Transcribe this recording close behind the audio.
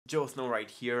Joe Snow right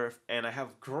here, and I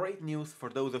have great news for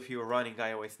those of you running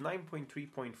iOS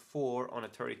 9.3.4 on a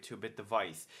 32-bit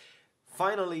device.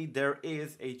 Finally, there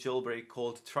is a jailbreak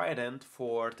called Trident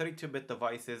for 32-bit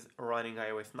devices running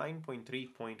iOS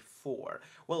 9.3.4.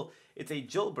 Well, it's a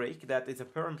jailbreak that is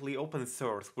apparently open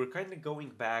source. We're kind of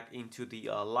going back into the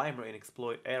LimeRain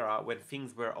exploit era when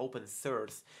things were open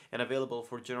source and available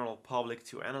for general public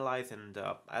to analyze and,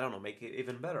 I don't know, make it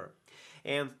even better.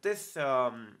 And this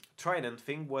Trident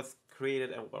thing was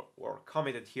created or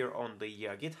committed here on the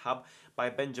GitHub by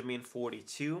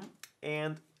Benjamin42,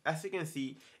 and as you can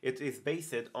see, it is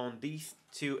based on these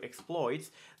two exploits.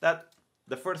 That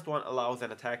the first one allows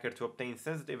an attacker to obtain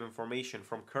sensitive information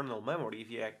from kernel memory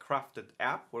via a crafted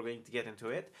app. We're going to get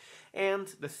into it. And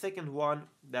the second one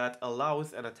that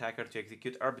allows an attacker to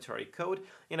execute arbitrary code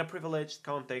in a privileged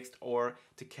context or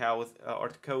to cause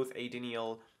a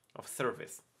denial of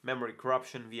service, memory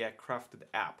corruption via crafted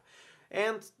app.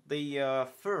 And the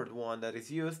third one that is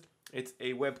used, it's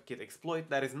a WebKit exploit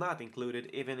that is not included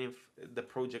even if the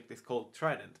project is called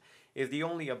Trident. It's the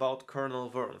only about kernel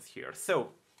versions here.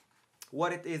 So,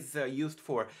 what it is used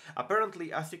for.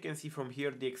 Apparently, as you can see from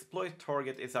here, the exploit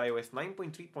target is iOS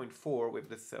 9.3.4 with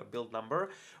this build number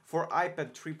for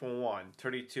iPad 3.1,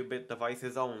 32-bit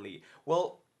devices only.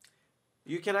 Well,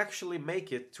 you can actually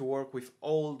make it to work with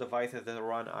all devices that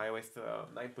run iOS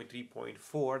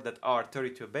 9.3.4 that are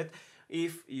 32-bit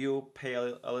if you pay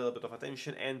a little bit of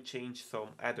attention and change some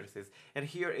addresses. And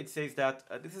here it says that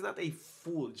this is not a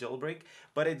full jailbreak,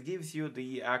 but it gives you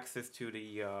the access to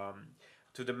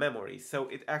the memory. So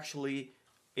it actually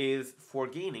is for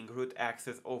gaining root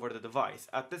access over the device.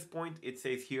 At this point, it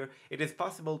says here, it is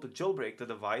possible to jailbreak the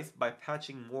device by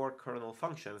patching more kernel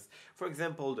functions. For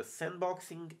example, the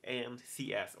sandboxing and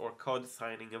CS, or code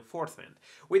signing enforcement.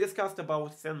 We discussed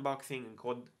about sandboxing and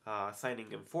code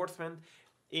signing enforcement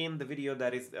in the video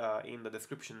that is in the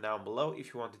description down below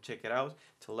if you want to check it out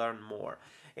to learn more.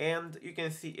 And you can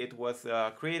see it was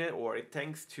created, or it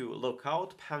thanks to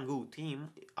Lookout, Pangu Team,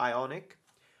 Ionic,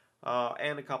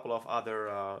 and a couple of other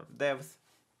devs.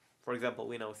 For example,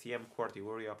 we know CM, QWERTY,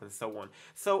 WorryUp, and so on.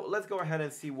 So let's go ahead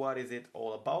and see what is it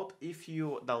all about. If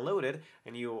you download it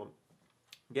and you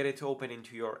get it to open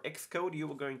into your Xcode, you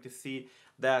are going to see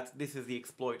that this is the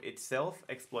exploit itself,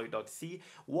 exploit.c.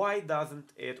 Why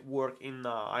doesn't it work in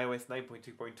iOS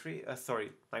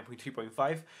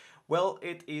 9.3.5? Well,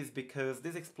 it is because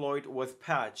this exploit was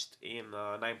patched in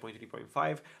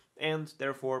 9.3.5 and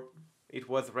therefore it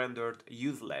was rendered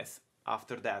useless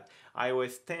after that.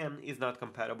 iOS 10 is not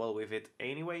compatible with it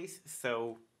anyways,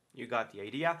 so you got the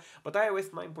idea. But iOS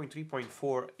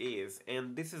 9.3.4 is,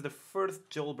 and this is the first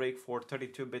jailbreak for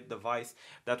 32-bit device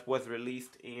that was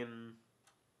released in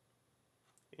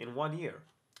 1 year.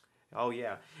 Oh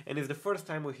yeah, and it's the first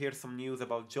time we hear some news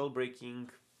about jailbreaking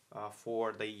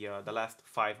for the last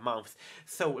 5 months.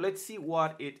 So let's see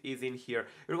what it is in here.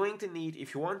 You're going to need,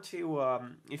 if you want to,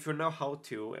 if you know how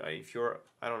to, if you're,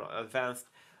 I don't know, advanced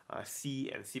C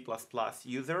and C++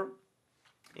 user,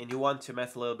 and you want to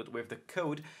mess a little bit with the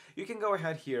code, you can go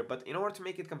ahead here. But in order to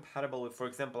make it compatible with, for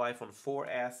example, iPhone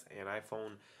 4S and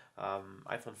iPhone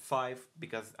 5,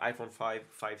 because iPhone 5,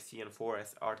 5C, and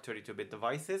 4S are 32-bit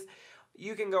devices,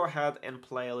 you can go ahead and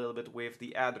play a little bit with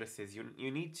the addresses.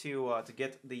 You need to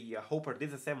get the Hopper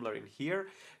disassembler in here,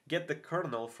 get the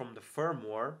kernel from the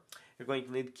firmware. You're going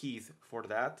to need keys for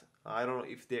that. I don't know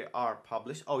if they are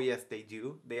published. Oh yes, they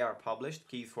do. They are published,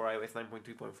 keys for iOS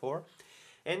 9.3.4.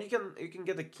 And you can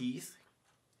get the keys.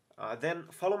 Then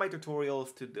follow my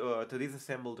tutorials to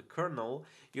disassemble the kernel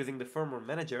using the firmware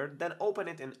manager, then open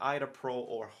it in either Pro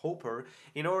or Hopper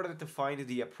in order to find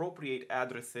the appropriate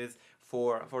addresses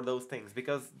for those things,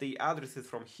 because the addresses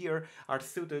from here are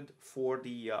suited for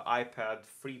the iPad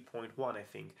 3.1, I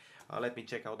think. Let me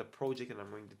check out the project and I'm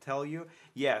going to tell you.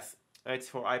 Yes, it's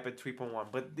for iPad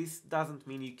 3.1, but this doesn't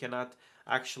mean you cannot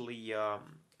actually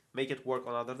make it work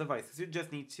on other devices. You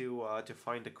just need to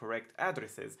find the correct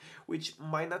addresses, which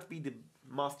might not be the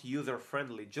most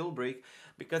user-friendly jailbreak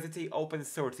because it's a open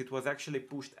source. It was actually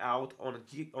pushed out on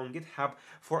GitHub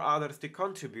for others to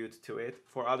contribute to it,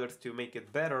 for others to make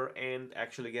it better and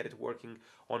actually get it working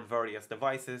on various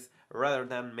devices rather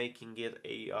than making it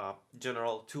a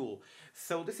general tool.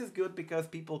 So this is good because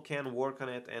people can work on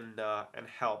it and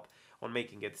help on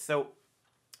making it. So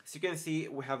as you can see,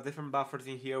 we have different buffers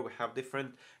in here, we have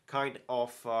different kind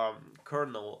of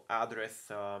kernel address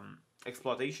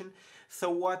exploitation. So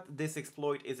what this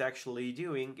exploit is actually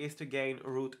doing is to gain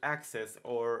root access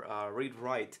or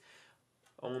read-write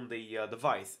on the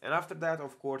device. And after that,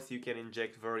 of course, you can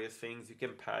inject various things. You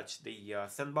can patch the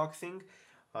sandboxing,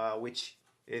 which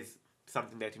is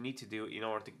something that you need to do in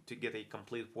order to get a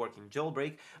complete working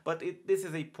jailbreak, but this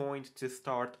is a point to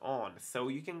start on. So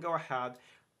you can go ahead,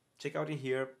 check out in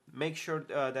here, make sure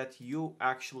that you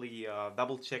actually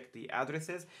double check the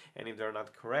addresses, and if they're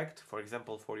not correct, for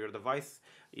example, for your device,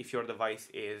 if your device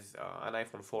is an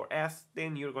iPhone 4S,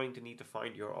 then you're going to need to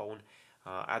find your own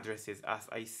addresses, as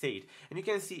I said. And you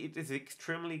can see it is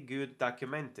extremely good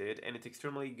documented, and it's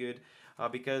extremely good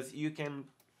because you can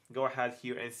go ahead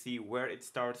here and see where it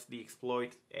starts the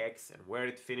exploit X and where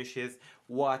it finishes,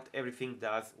 what everything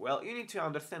does. Well, you need to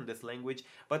understand this language,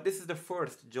 but this is the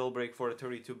first jailbreak for a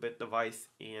 32-bit device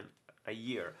in a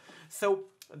year. So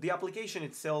the application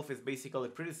itself is basically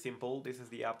pretty simple. This is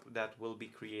the app that will be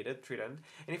created, Trident.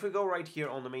 And if we go right here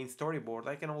on the main storyboard,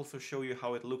 I can also show you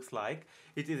how it looks like.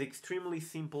 It is extremely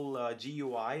simple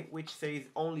GUI, which says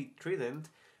only Trident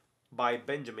by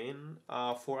Benjamin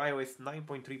for iOS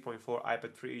 9.3.4,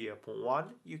 iPad 3.1.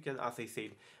 You can, as I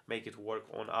said, make it work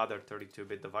on other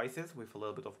 32-bit devices with a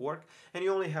little bit of work. And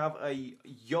you only have a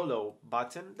YOLO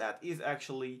button that is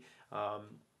actually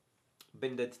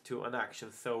binded to an action,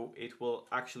 so it will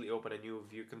actually open a new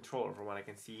view controller from what I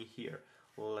can see here.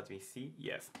 Well, let me see.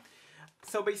 Yes.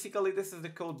 So basically, this is the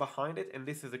code behind it, and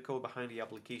this is the code behind the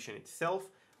application itself.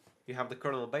 You have the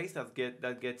kernel base that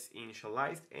gets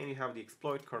initialized, and you have the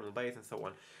exploit kernel base and so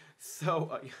on.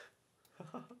 So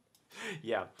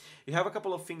yeah, you have a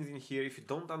couple of things in here. If you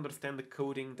don't understand the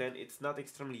coding, then it's not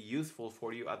extremely useful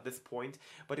for you at this point,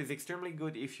 but it's extremely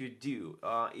good if you do.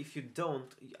 If you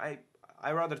don't,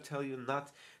 I rather tell you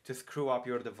not to screw up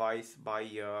your device by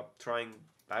trying,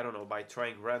 I don't know, by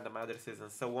trying random addresses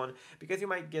and so on, because you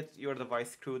might get your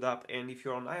device screwed up. And if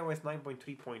you're on iOS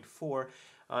 9.3.4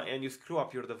 and you screw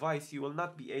up your device, you will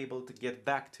not be able to get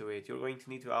back to it. You're going to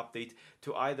need to update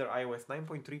to either iOS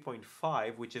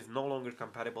 9.3.5, which is no longer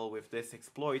compatible with this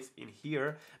exploits in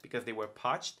here because they were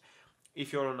patched.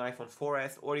 If you're on iPhone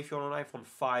 4S, or if you're on iPhone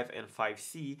 5 and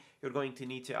 5C, you're going to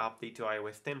need to update to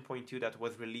iOS 10.2 that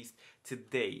was released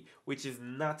today, which is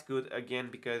not good again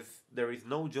because there is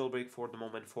no jailbreak for the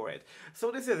moment for it. So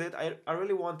this is it. I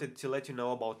really wanted to let you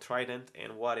know about Trident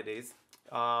and what it is.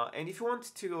 And if you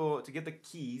want to get the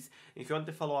keys, if you want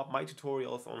to follow up my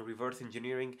tutorials on reverse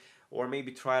engineering, or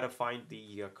maybe try to find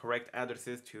the correct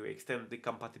addresses to extend the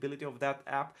compatibility of that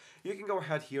app, you can go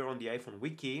ahead here on the iPhone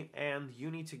wiki, and you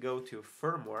need to go to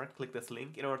firmware, click this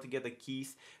link in order to get the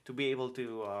keys to be able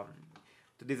to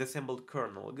disassemble the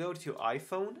kernel. Go to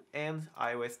iPhone and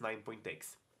iOS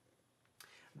 9.x.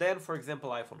 Then, for example,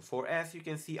 iPhone 4S, you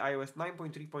can see iOS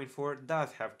 9.3.4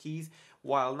 does have keys,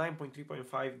 while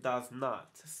 9.3.5 does not.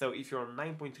 So if you're on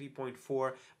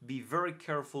 9.3.4, be very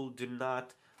careful, do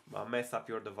not mess up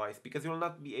your device, because you will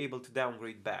not be able to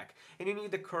downgrade back. And you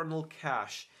need the kernel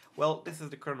cache. Well, this is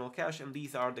the kernel cache, and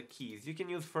these are the keys. You can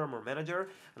use Firmware Manager,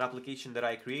 an application that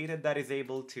I created that is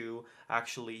able to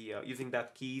actually, using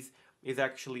that keys, is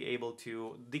actually able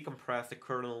to decompress the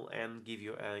kernel and give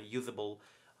you a usable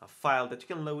file that you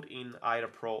can load in either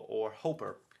Pro or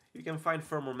Hopper. You can find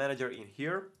Firmware Manager in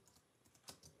here,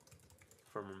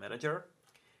 Firmware Manager,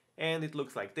 and it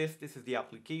looks like this. This is the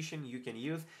application you can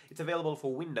use. It's available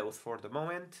for Windows for the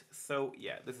moment, so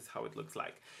yeah, this is how it looks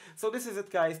like. So this is it,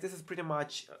 guys. This is pretty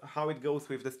much how it goes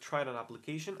with this Trident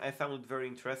application. I found it very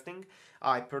interesting,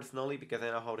 I personally, because I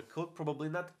know how to code. Probably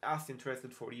not as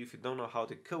interested for you if you don't know how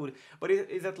to code, but it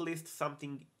is at least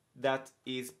something that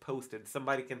is posted.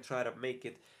 Somebody can try to make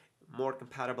it more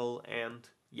compatible, and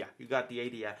yeah, you got the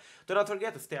idea. Do not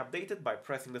forget to stay updated by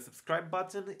pressing the subscribe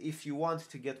button. If you want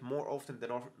to get more often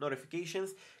the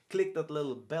notifications, click that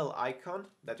little bell icon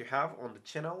that you have on the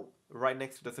channel right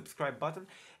next to the subscribe button,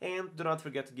 and do not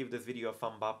forget to give this video a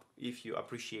thumb up if you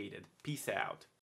appreciate it. Peace out.